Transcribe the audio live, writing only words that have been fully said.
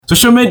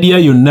Social media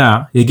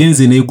yonna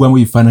egenze neegwamu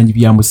ebifaananyi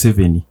bya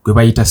Museveni gwe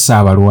bayita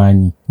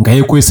Ssaabalwanyi nga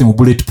yeekwese mu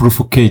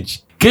bulletproof cage.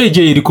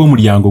 Cage eriko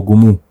omulyango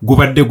gumu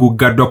gubadde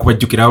guggaddwa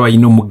kubajjukira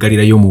abalina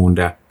omuggalirayo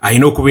munda.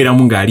 Alina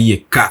okubeeramu ng'ali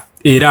yekka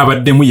era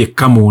abaddemu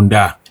yekka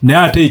munda. Naye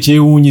ate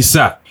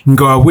ekyewuunyisa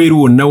nga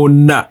wabweru wonna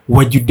wonna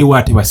wajjuddewo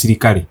ate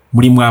basirikale.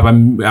 Mulimu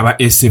aba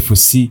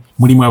SFC,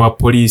 mulimu aba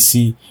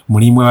poliisi,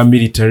 mulimu aba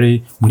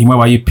military, mulimu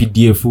aba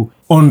UPDF.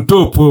 On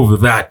top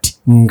of that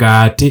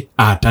ng'ate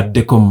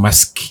atadeko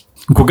masiki.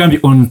 Nkugambye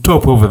on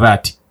top of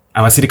that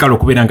abasirikale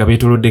okubeera nga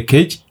beetolodde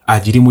cage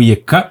agirimu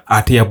yekka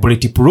ate ya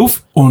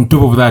bulletproof. On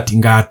top of that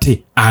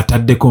ng'ate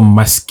ataddeko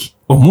masiki.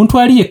 Omuntu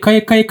ali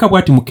yekka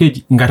bw'ati mu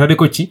cage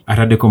ng'ataddeko ki?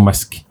 Ataddeko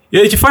masiki.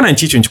 Ekifaananyi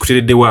kikyo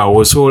nkikuteereddewo awo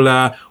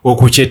osobola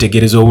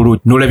okukyetegereza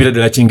obulungi n'olabira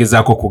ddala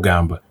kyingezaako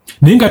okugamba.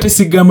 Naye nga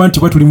tesigamba nti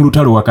tuli mu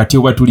lutalo wakati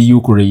oba tuli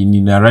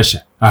Ukraine na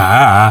Russia.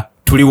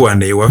 Tuli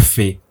wano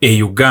ewaffe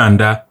e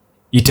Uganda.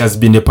 It has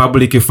been a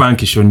public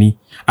function.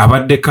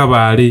 Abadde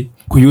Kabaale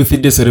ku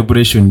Youth Day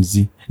celebrations.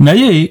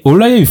 Naye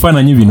olulayo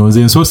ebifaananyi bino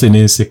nze nsoose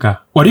n'enseka.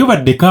 Wali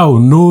obaddekaawo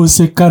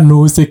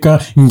n'oseka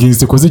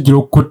ng'enseko zijjira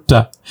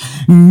okutta.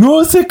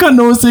 N'oseka.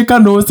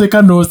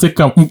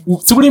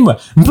 Sibulimba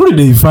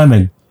ntulidde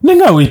ebifaananyi.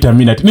 Nenga wait a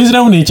minute.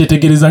 Nizirawo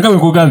n'ekyetegereza nga bwe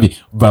nkugambye.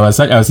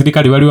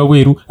 Abasirikale bali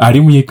wabweru,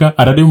 ali muyeka,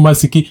 atadde mu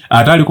masiki,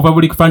 atali ku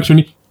public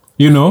function.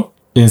 You know,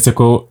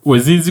 enseko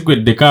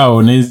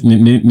wezizigweddekaawo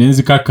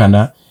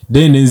n'enzikakkana.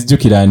 Then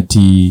nzijukira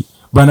nti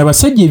bana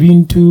basajja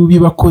ebintu bye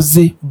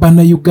bakoze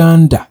bana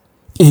Uganda.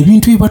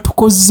 Ebintu bye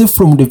batukoze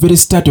from the very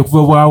start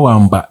okuva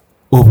bwawamba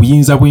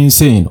obuyinza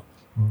bw'ensi eno.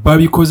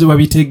 Babikoze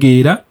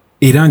babitegeera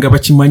era nga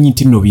bakimanyi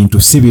nti no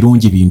bintu si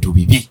birungi bintu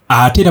bibi.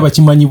 Ate era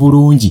bakimanyi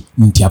bulungi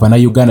nti abana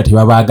Uganda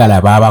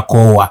tebabaagala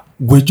babakoowa.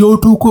 Gwe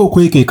gy'otuuka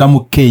okwekeeka mu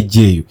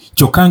cage eyo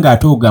kyokka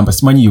ng'ate ogamba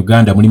simanyi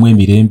Uganda mulimu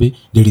emirembe,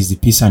 there is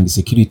peace and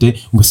security,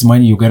 mbu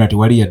simanyi Uganda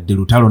tewali yadde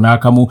lutalo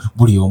n'akamu,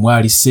 buli omu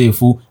ali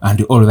safe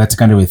and all that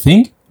kind of a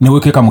thing.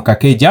 Newekeeka mu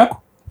kakeeji ako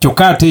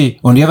kyokka ate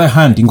on the other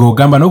hand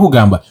ng'ogamba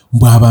n'okugamba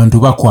mbu abantu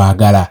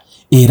bakwagala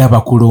era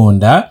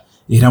bakulonda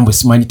era mbu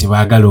simanyi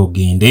tebaagala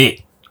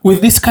ogende.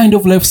 With this kind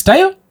of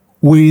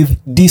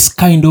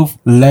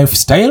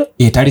lifestyle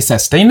etali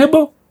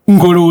sustainable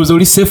ng'olowooza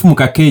oli safe mu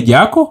kakeeji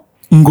ako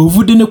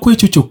ng'ovudde ne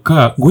kwekyo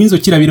kyokka ng'oyinza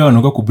okirabira wano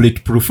nga ku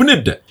bulletproof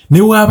nedda.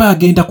 Ne waaba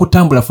agenda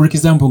kutambula for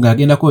example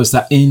ng'agenda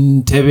kukozesa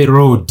Entebbe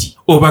Road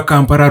oba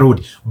Kampala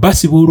Road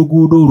basiba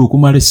oluguudo olwo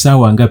okumala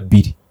essaawa nga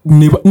 2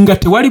 nga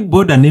tewali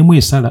boda n'emu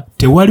esala,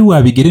 tewali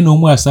wa bigere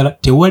n'omu asala,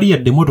 tewali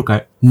yadde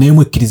emmotoka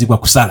n'emu ekkirizibwa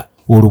kusala.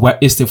 Olwa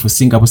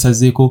SFC nga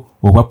busazeeko,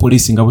 obwa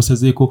poliisi nga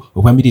busazeeko,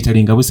 obwa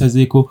military nga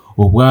busazeeko,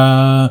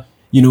 obwa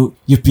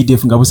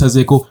UPDF nga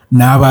busazeeko,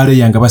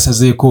 n'abaaleya nga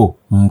basazeeko,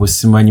 mbu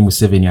simanyi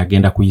Museveni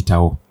agenda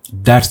kuyitawo.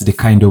 That's the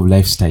kind of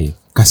lifestyle.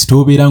 Kasita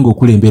obeera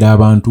ng'okulembera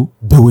abantu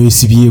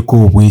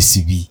beweesibyeko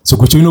obwesibi. So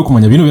kwe kyolina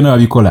okumanya bino byonna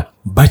babikola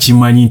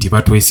bakimanyi nti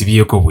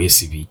batwesibyeko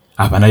obwesibi.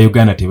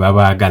 Abannayuganda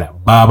tebabaagala,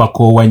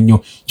 babakoowa nnyo.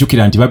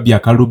 Jjukira nti babbye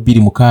akalulu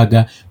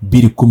 2016,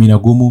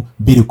 2011,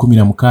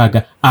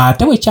 2016,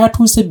 ate we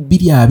kyatuuse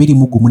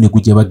 2021 ne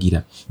gujja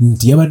bagira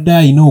nti yabadde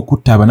alina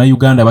okutta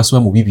Abannayuganda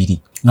abasoba mu 200,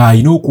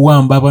 alina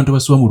okuwamba abantu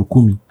abasoba mu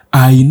 1,000,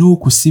 alina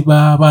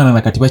okusiba abaana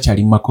nakati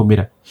bakyali mu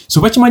makomera.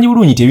 So bakimanyi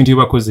bulungi nti ebintu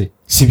bye bakoze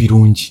si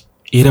birungi.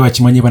 Era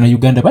bakimanyi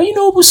Bannayuganda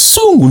balina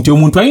obusungu nti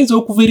omuntu ayinza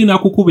okuva eri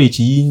n'akukuba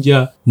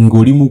ekiyinja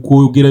ng'oli mu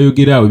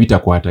kwogerayogera awo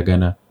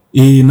bitakwatagana.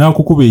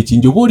 N'akukuba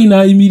ekiyinja oba oli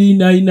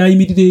n'ayimirira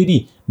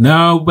eri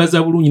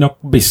n'abaza bulungi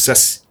n'akukuba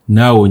essasi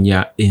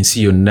n'awonya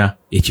ensi yonna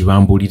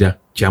ekibambulira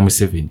kya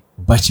Museveni.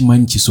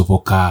 Bakimanyi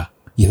kisoboka.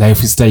 Ye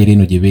lifestyle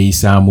eno gye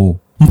beeyisaamu.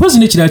 Mpozi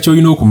n'ekirala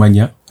ky'olina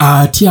okumanya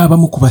ati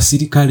abamu ku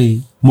basirikale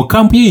mu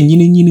kampu ye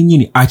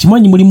nnyini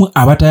akimanyi mulimu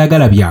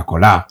abatayagala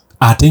byakola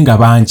ate nga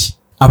bangi.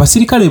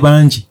 Abasirikale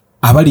bangi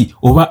abali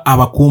oba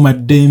abakuuma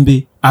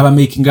ddembe aba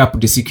making up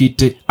the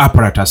security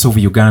apparatus of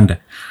Uganda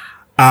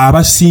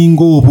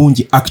abasinga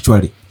obungi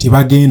actually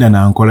tebagenda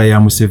na nkola ya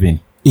Museveni.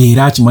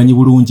 Era akimanyi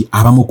bulungi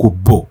abamu ku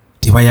bo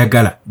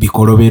tebayagala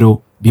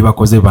bikolobero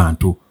bibakoze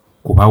bantu,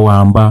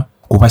 kubawamba,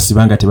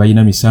 kubasiba nga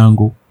tebalina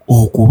misango,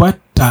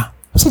 okubatta.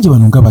 Basajja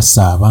bano nga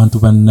bassa abantu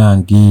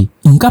bannange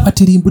nga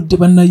batirimbudde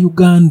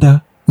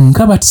Bannayuganda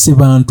nga batise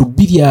bantu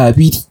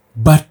 2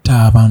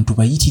 batta abantu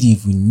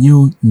bayitirivu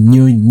nnyo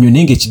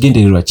naye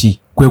ng'ekigendererwa ki?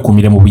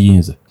 Kwekuumira mu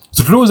buyinza.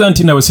 So tulowooza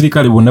nti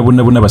n'abasirikale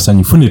bonna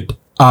basanyufu nedda.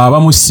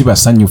 Abamu si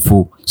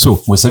basanyufu. So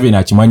Museveni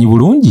akimanyi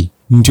bulungi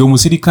nti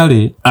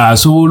omusirikale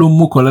asobola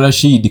omukola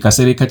Rashid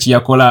kasereka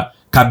kiyakola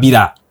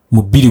Kabila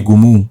mu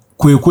 2021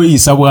 kwe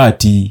kweyisa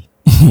bw'ati.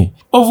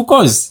 Of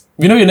course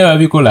bino byonna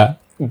babikola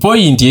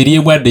point eri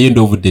ebwadde end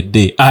of the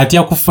day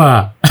atya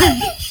kufa.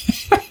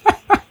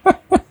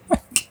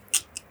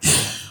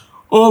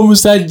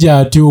 Omusajja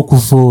atya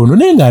okufa ono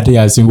naye ng'ate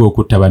yasinga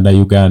okutta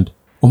Bannayuganda.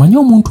 Omanyi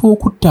omuntu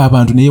okutta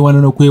abantu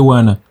neyewaana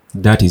n'okwewaana,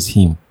 that is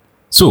him.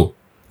 So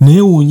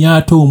neewuunya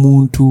ate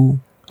omuntu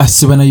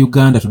asse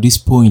Bannayuganda to this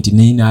point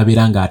naye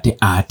n'abeera ng'ate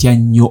atya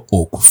nnyo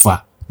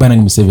okufa.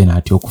 Bannange Museveni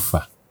atya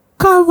okufa.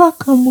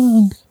 Kabaka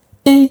mwange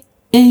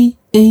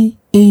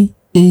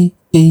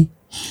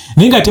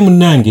naye ng'ate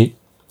munnange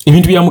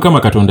ebintu bya Mukama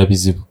Katonda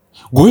bizibu.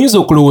 Guyinza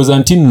okulowooza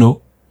nti nno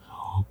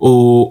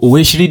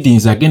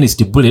weeshreadings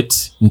against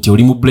bullets nti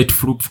oli mu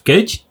bulletproof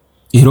cage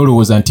era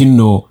olowooza nti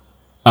nno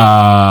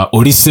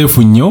oli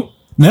safe nnyo,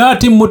 naye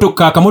ate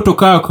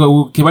akamotoka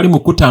ke bali mu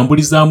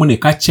kutambulizaamu ne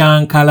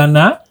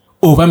kacyankalana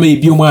oba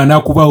maybe omwana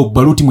akubaawo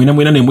baluti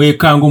mwena ne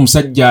mwekanga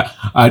omusajja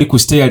ali ku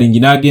steering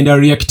n'agenda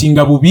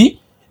reactinga bubi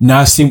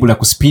n'asimbula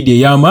ku speed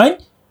ey'amaanyi,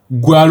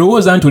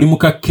 gwalowooza nti oli mu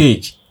ka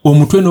cage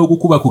omutwe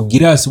n'ogukuba ku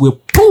giraasi bwe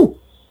pu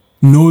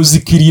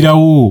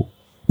n'ozikirirawo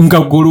nga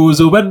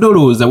golooza obadde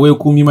olowooza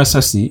weekuumye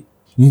masasi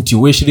nti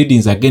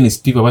weeshreadings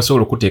against people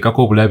basobola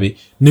okuteekako obulabe,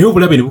 naye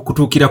obulabe ne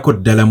bukutuukirako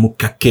ddala mu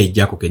ka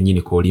cage ako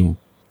kennyini koolimu.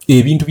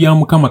 Ebintu bya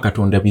Mukama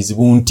Katonda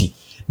bizibu nti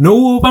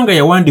n'owoba nga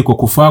yawandiika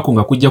okufaako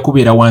nga kujja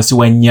kubeera wansi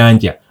wa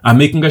nnyanja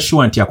amakinga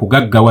sure nti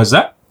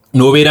akugaggawaza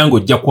n'obeera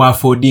ng'ojja ku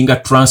affordinga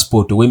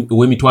transport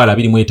ow'emitwalo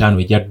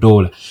 25 egya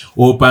 $,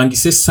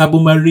 opangise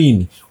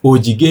submarine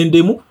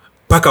ogigendemu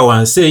paka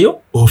wansi eyo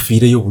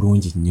ofiireyo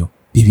bulungi nnyo.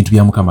 Ebintu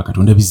bya Mukama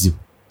Katonda bizibu.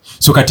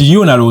 So kati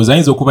yo nalowooza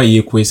ayinza okuba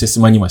yeekwese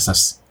simanyi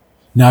masasi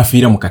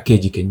n'afiira mu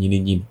kakeegi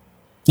kennyini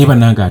eba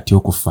nange atya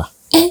okufa.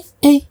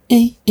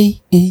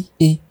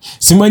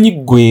 Simanyi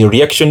gwe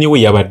reaction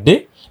we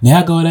yabadde naye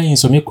agawala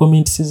ensomye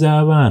comments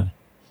z'abaana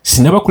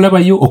sinaba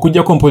kulabayo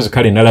okujjako mpozi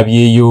kale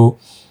nalabyeyo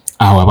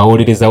awo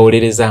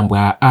abawolereza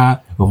mbwa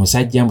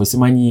omusajja mbwe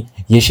simanyi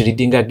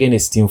yeeshreading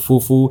against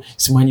nfuufu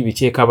simanyi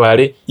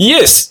bikyekabale.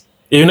 Yes,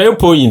 eyo nayo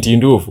point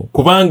nduufu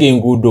kubanga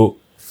enguudo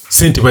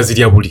sente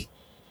bazirya buli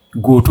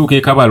gwotuuka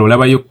ekabale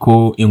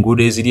olabayokko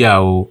enguudo eziri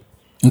awo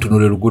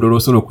ntunula oluguudo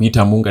lw'osobola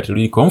okuyitamu nga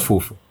teruliko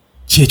nfuufu.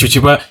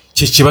 Kyekyo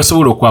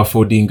kibasobola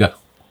okwaffordinga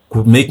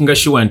ku making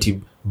sure nti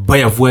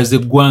bayavuwaza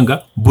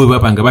eggwanga bwe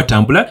baba nga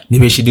batambula ne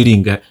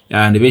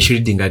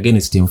beeshreading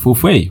against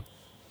nfuufu eyo.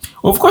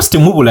 Of course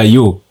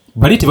temubulayo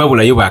bali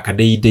tebabulayo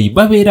bakadeideyi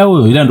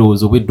babeerawo era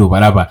ndowooza obwedde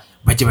obalaba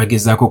bajja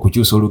bagezaako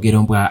okukyusa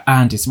olugero mbwa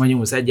nti simanyi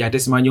omusajja ate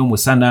simanyi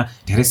omusana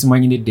ate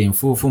simanyi nedde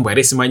enfuufu mbwa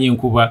ate simanyi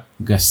enkuba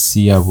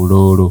gasiya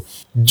buloolo.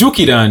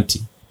 Jjukira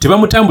nti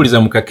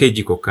tebamutambuliza mu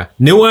kakeegi kokka,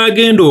 ne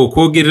waagenda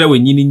okwogerera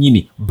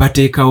wennyini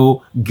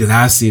bateekawo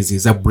glasses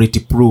eza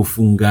bulletproof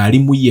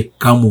ng'alimu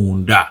yekka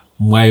munda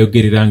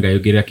mwayogerera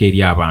ng'ayogerako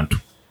eri abantu.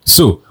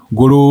 So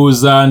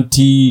golowooza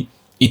nti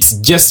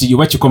it's just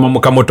yoba kikoma mu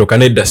kamotoka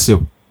nedda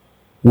ssebo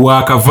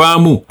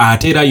waakavaamu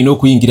ate era alina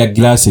okuyingira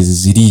glasses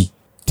ziri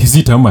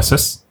teziyitamu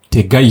masasi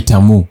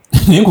tegayitamu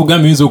naye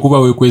nkugamba yinza okuba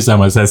weekwesa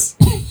amasasi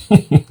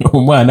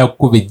omwana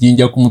kukuba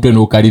ejjinja ku mutwe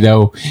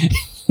n'okalirawo.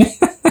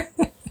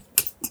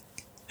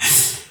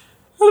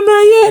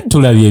 Naye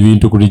tulabye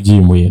ebintu ku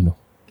ligimu eno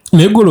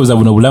naye golowooza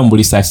buno bulamu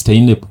buli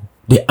sustainable?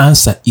 The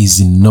answer is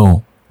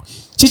no.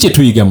 Kiki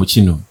tuyiga mu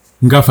kino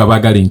ngaffe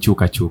abaagala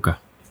enkyukakyuka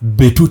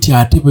betutya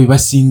ate bwe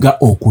basinga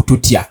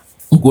okututya?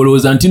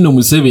 Golowooza nti nno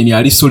Museveni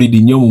ali solid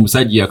nnyo mu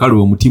musajja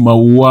yakaluba omutima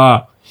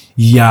wa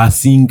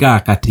yasinga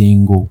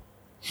akatengo.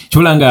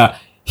 Kyolanga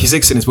His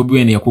Excellency Bobi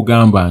Wine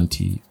yakugamba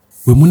nti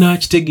we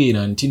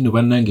munaakitegeera nti nno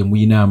bannange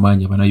muyina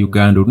amaanyi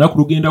Abannayuganda olunaku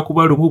lugenda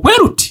kuba lumu bwe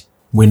ruti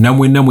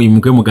mwenna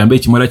muyimuke mugambe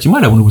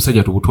ekimala buno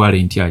busajja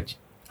tubutwale ntyaki.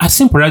 As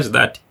simple as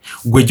that.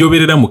 Gwe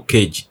gyoberera mu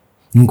cage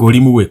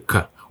ng'olimu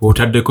wekka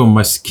otaddeko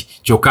masiki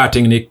kyokka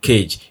ate ne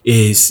cage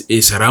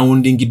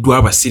surroundingiddwa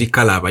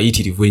abasirikale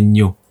abayitirivu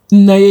ennyo.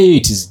 Naye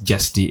it is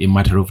just a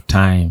matter of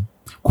time.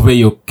 Kuba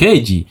eyo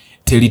cage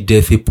teri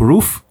death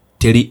proof,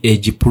 teri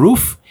age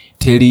proof,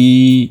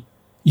 teri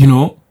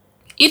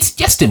it's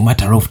just a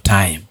matter of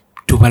time.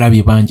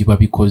 Tubalabye bangi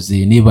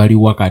babikoze ne bali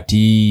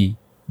wakati.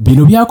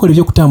 Bino byakola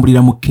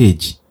ebyokutambulira mu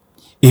cage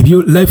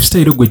ebyo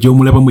lifestyle gwe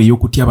gy'omulabamu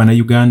ey'okutya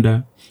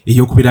Abannayuganda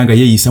ey'okubeera nga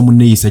yeeyisa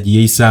munneeyisa gye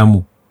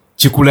yeeyisaamu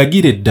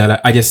kikulagire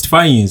ddala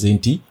ajustifyinze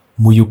nti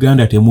mu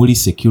Uganda temuli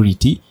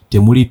security,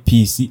 temuli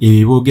peace,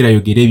 ebyo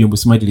boogerayogera ebyo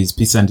Museveni's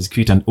peace and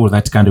security and all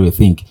that kind of a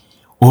thing.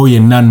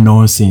 Yenna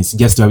nonsense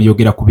just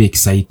babyogera kuba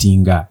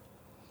excitinga.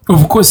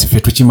 Of course ffe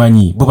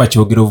tukimanyi bo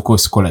bakyogera of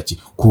course kola ki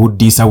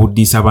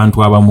kuwuddiisa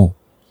abantu abamu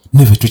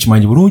neve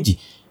tukimanyi bulungi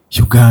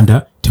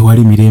Uganda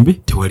tewali mirembe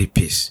tewali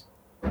peace.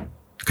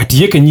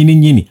 Kati ye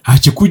kennyini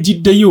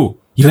akikujjiddeyo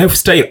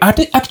lifestyle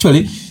ate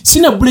actually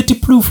sina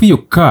bulletproof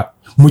yokka.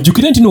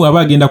 Mujjukire nti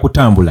niwaba agenda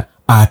kutambula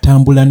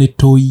atambula ne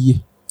toyiye,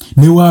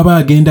 niwaba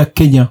agenda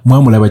Kenya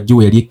mwamulaba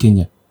jjo yali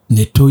Kenya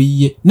ne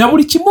toyiye na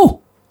buli kimu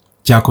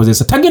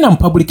kyakozesa. Tagenda mu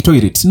public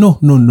toilets, no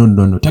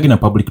tagenda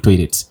mu public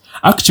toilets.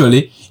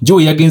 Actually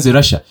jjo yagenze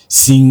Russia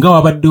singa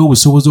wabaddewo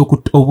obusobozi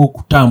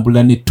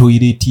obukutambula ne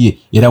toilet ye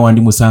era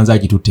wandi musanza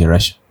agitutte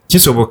Russia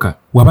kisoboka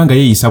wabanga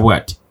yeeyisa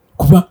bw'ati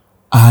kuba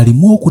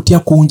alimu okutya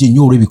kungi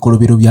nnyo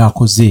olw'ebikolobero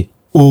byakoze,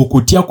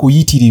 okutya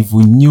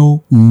kuyitirivu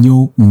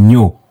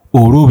nnyo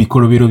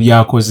olw'ebikolobero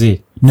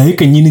byakoze. Naye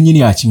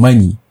kennyini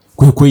akimanyi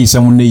kwe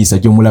kweyisa munneeyisa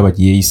gy'omulaba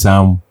gye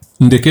yeeyisaamu.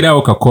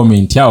 Ndekeraawo ka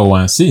comment awo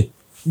wansi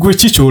gwe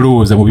ki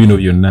ky'olowooza mu bino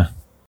byonna.